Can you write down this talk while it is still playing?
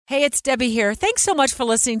Hey, it's Debbie here. Thanks so much for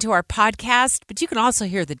listening to our podcast, but you can also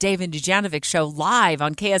hear the Dave and Dujanovic Show live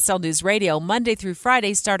on KSL News Radio Monday through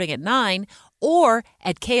Friday starting at 9 or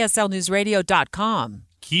at kslnewsradio.com.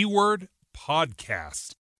 Keyword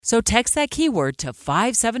podcast. So text that keyword to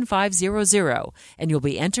 57500 and you'll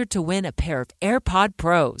be entered to win a pair of AirPod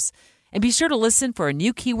Pros. And be sure to listen for a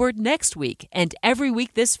new keyword next week and every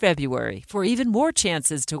week this February for even more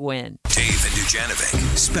chances to win. Dave and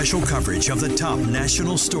Dujanovic, special coverage of the top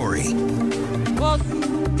national story. Well,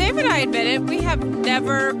 Dave and I admit it, we have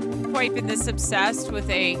never quite been this obsessed with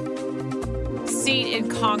a seat in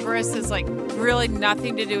Congress that's like really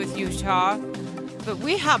nothing to do with Utah. But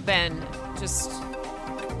we have been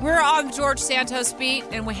we're on George Santos' beat,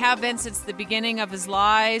 and we have been since the beginning of his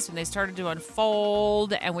lies when they started to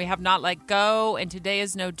unfold, and we have not let go, and today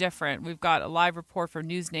is no different. We've got a live report for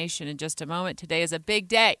News Nation in just a moment. Today is a big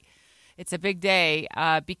day. It's a big day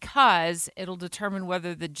because it'll determine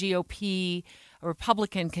whether the GOP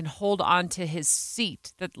Republican can hold on to his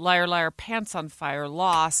seat that Liar Pants on Fire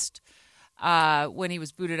lost when he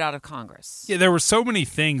was booted out of Congress. Yeah, there were so many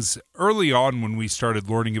things early on when we started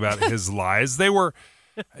learning about his lies. They were...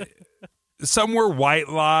 Some were white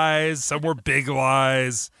lies, some were big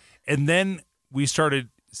lies, and then we started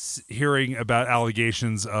hearing about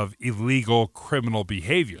allegations of illegal criminal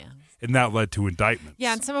behavior, and that led to indictments.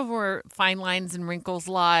 Yeah, and some of them were fine lines and wrinkles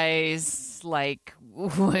lies, like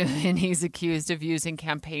when he's accused of using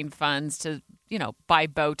campaign funds to, buy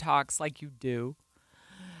Botox like you do.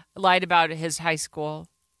 Lied about his high school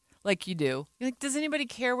like you do. You're like, does anybody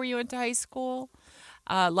care where you went to high school?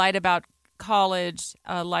 Lied about college,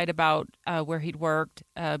 lied about where he'd worked.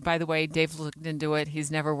 By the way, Dave looked into it. He's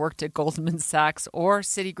never worked at Goldman Sachs or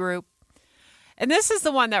Citigroup. And this is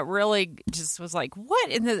the one that really just was like, what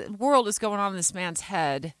in the world is going on in this man's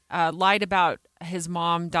head? Lied about his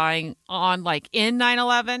mom dying in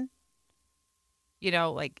 9/11.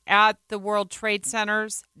 At the World Trade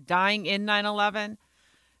Centers, dying in 9/11.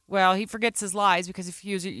 Well, he forgets his lies because a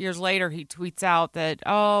few years later he tweets out that,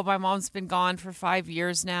 my mom's been gone for 5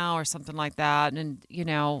 years now or something like that. And,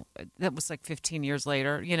 that was like 15 years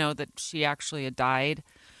later, that she actually had died.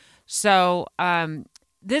 So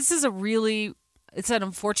this is it's an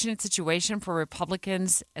unfortunate situation for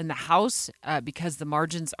Republicans in the House because the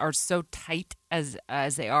margins are so tight as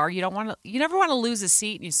they are. You never want to lose a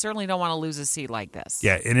seat, and you certainly don't want to lose a seat like this.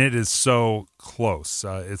 Yeah, and it is so close.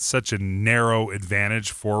 It's such a narrow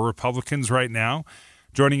advantage for Republicans right now.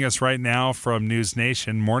 Joining us right now from News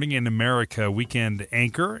Nation, Morning in America weekend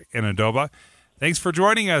anchor Hena Doba. Thanks for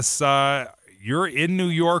joining us. You're in New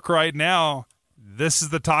York right now. This is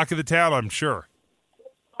the talk of the town, I'm sure.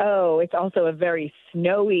 Oh, it's also a very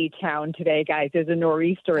snowy town today, guys. There's a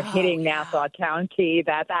nor'easter hitting Nassau County.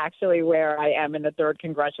 That's actually where I am in the 3rd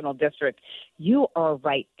Congressional District. You are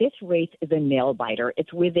right. This race is a nail-biter.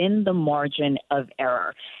 It's within the margin of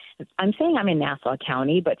error. I'm saying I'm in Nassau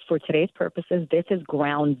County, but for today's purposes, this is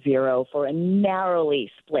ground zero for a narrowly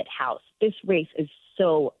split House. This race is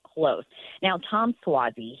so close. Now, Tom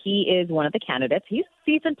Suozzi, he is one of the candidates. He's a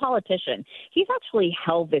seasoned politician. He's actually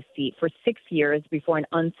held this seat for 6 years before an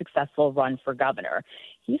unsuccessful run for governor.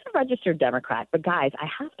 He's a registered Democrat, but guys, I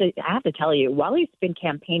have to tell you, while he's been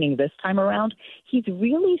campaigning this time around, he's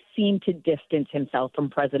really seemed to distance himself from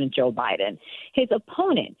President Joe Biden. His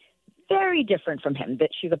opponent, very different from him. That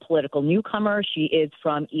she's a political newcomer. She is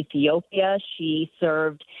from Ethiopia. She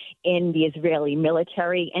served in the Israeli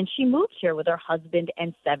military, and she moved here with her husband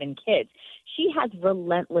and 7 kids. She has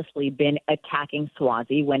relentlessly been attacking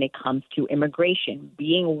Suozzi when it comes to immigration,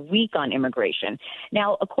 being weak on immigration.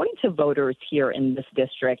 Now, according to voters here in this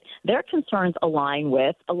district, their concerns align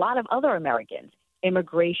with a lot of other Americans.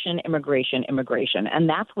 Immigration. And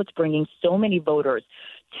that's what's bringing so many voters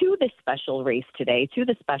to this special race today, to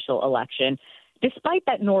the special election, despite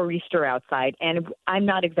that nor'easter outside. And I'm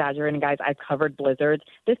not exaggerating, guys. I've covered blizzards.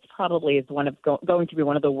 This probably is going to be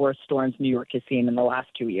one of the worst storms New York has seen in the last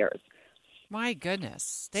 2 years. My goodness.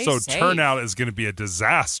 Stay safe. Turnout is going to be a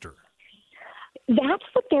disaster. That's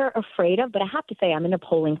what they're afraid of. But I have to say, I'm in a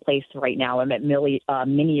polling place right now. I'm at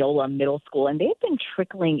Mineola Middle School, and they've been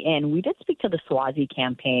trickling in. We did speak to the Suozzi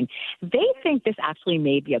campaign. They think this actually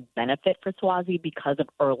may be a benefit for Suozzi because of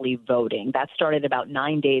early voting. That started about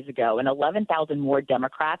 9 days ago, and 11,000 more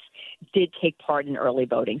Democrats did take part in early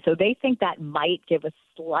voting. So they think that might give a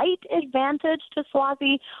slight advantage to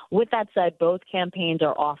Suozzi. With that said, both campaigns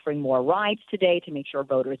are offering more rides today to make sure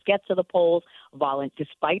voters get to the polls.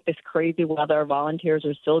 Despite this crazy weather, volunteers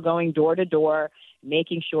are still going door to door,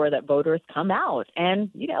 making sure that voters come out and,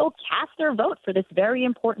 cast their vote for this very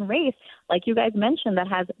important race, like you guys mentioned, that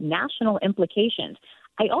has national implications.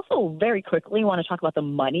 I also very quickly want to talk about the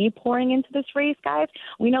money pouring into this race, guys.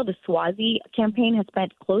 We know the Swazi campaign has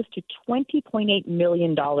spent close to $20.8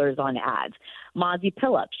 million on ads. Mazi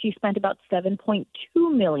Pillup, she spent about $7.2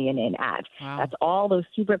 million in ads. Wow. That's all those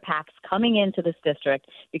super PACs coming into this district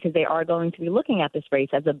because they are going to be looking at this race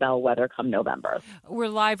as a bellwether come November. We're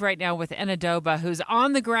live right now with Hena Doba, who's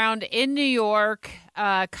on the ground in New York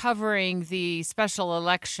covering the special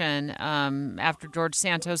election after George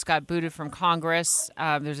Santos got booted from Congress.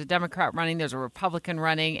 There's a Democrat running, there's a Republican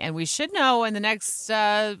running, and we should know in the next,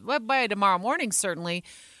 by tomorrow morning certainly,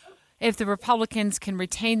 if the Republicans can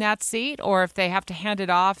retain that seat or if they have to hand it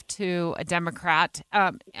off to a Democrat.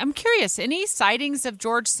 I'm curious, any sightings of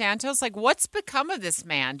George Santos? Like, what's become of this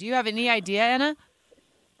man? Do you have any idea, Anna?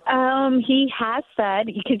 He has said,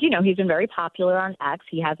 because, he's been very popular on X.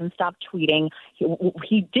 He hasn't stopped tweeting.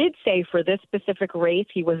 He did say for this specific race,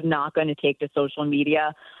 he was not going to take to social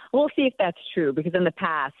media. We'll see if that's true, because in the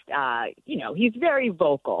past, he's very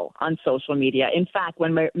vocal on social media. In fact,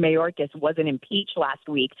 when Mayorkas wasn't impeached last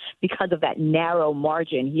week because of that narrow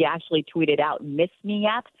margin, he actually tweeted out, "Miss me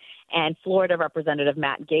yet?" And Florida Representative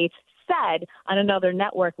Matt Gaetz said on another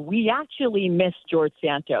network, "We actually miss George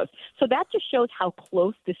Santos." So that just shows how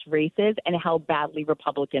close this race is and how badly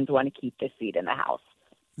Republicans want to keep this seat in the House.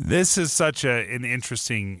 This is such an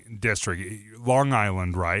interesting district. Long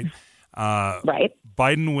Island, right? Right.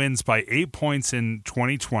 Biden wins by 8 points in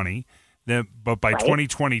 2020, but by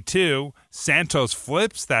 2022, Santos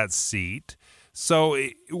flips that seat. So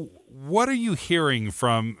what are you hearing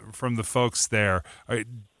from the folks there?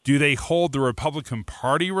 Do they hold the Republican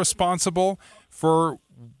Party responsible for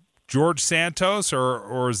George Santos,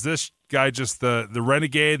 or is this guy just the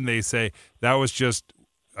renegade and they say that was just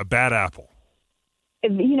a bad apple?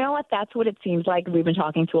 You know what? That's what it seems like. We've been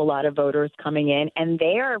talking to a lot of voters coming in, and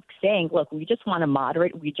they are saying, look, we just want a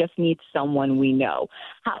moderate. We just need someone we know.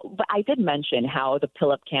 But I did mention how the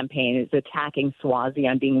Pillup campaign is attacking Swazi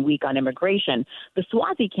on being weak on immigration. The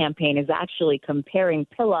Swazi campaign is actually comparing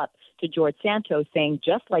Pillup to George Santos, saying,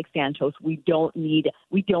 just like Santos, we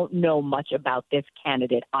don't know much about this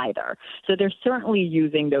candidate either. So they're certainly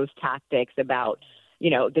using those tactics about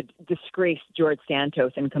the disgraced George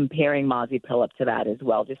Santos and comparing Mazi Pillup to that as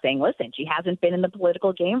well. Just saying, listen, she hasn't been in the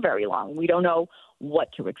political game very long. We don't know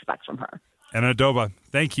what to expect from her. Hena Doba,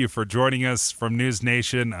 thank you for joining us from News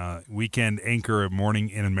Nation, weekend anchor at Morning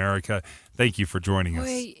in America. Thank you for joining us.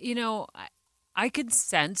 I could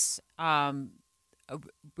sense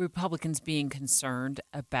Republicans being concerned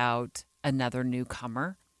about another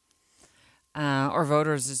newcomer. Or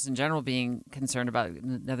voters just in general being concerned about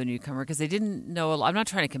another newcomer because they didn't know a lot. I'm not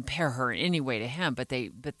trying to compare her in any way to him, but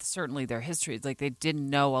certainly their history is like they didn't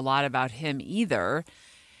know a lot about him either,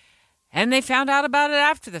 and they found out about it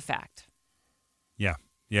after the fact. Yeah,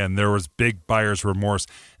 and there was big buyer's remorse.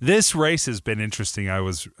 This race has been interesting. I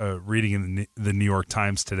was reading in the New York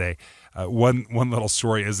Times today. One little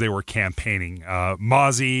story as they were campaigning,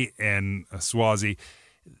 Mazi and Swazi.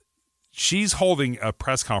 She's holding a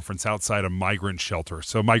press conference outside a migrant shelter.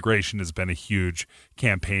 So migration has been a huge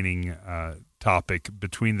campaigning topic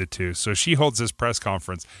between the two. So she holds this press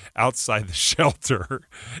conference outside the shelter,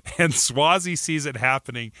 and Swazi sees it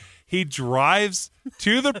happening. He drives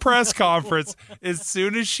to the press conference. As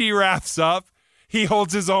soon as she wraps up, he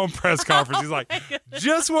holds his own press conference. He's like,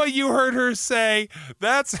 just what you heard her say.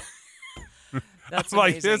 That's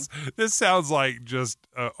like this sounds like just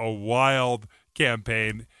a wild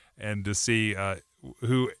campaign. And to see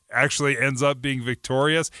who actually ends up being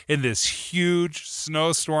victorious in this huge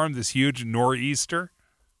snowstorm, this huge nor'easter.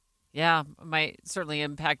 Yeah, might certainly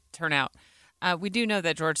impact turnout. We do know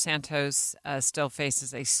that George Santos still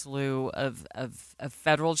faces a slew of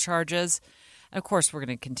federal charges. And of course, we're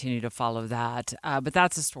going to continue to follow that. But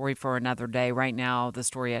that's a story for another day. Right now, the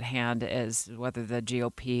story at hand is whether the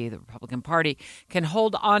GOP, the Republican Party, can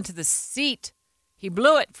hold on to the seat. He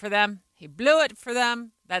blew it for them.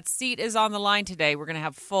 That seat is on the line today. We're going to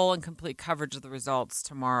have full and complete coverage of the results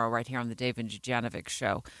tomorrow right here on the Dave and Jujanovic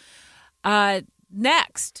Show.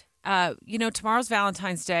 Next, tomorrow's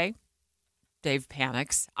Valentine's Day. Dave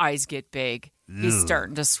panics. Eyes get big. He's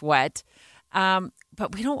starting to sweat.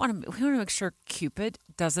 But we want to make sure Cupid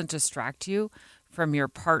doesn't distract you from your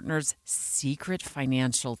partner's secret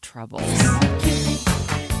financial troubles.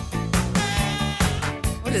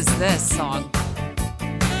 What is this song?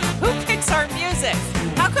 Who picks our music?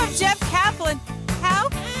 How come Jeff Kaplan? How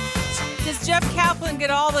does Jeff Kaplan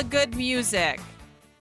get all the good music?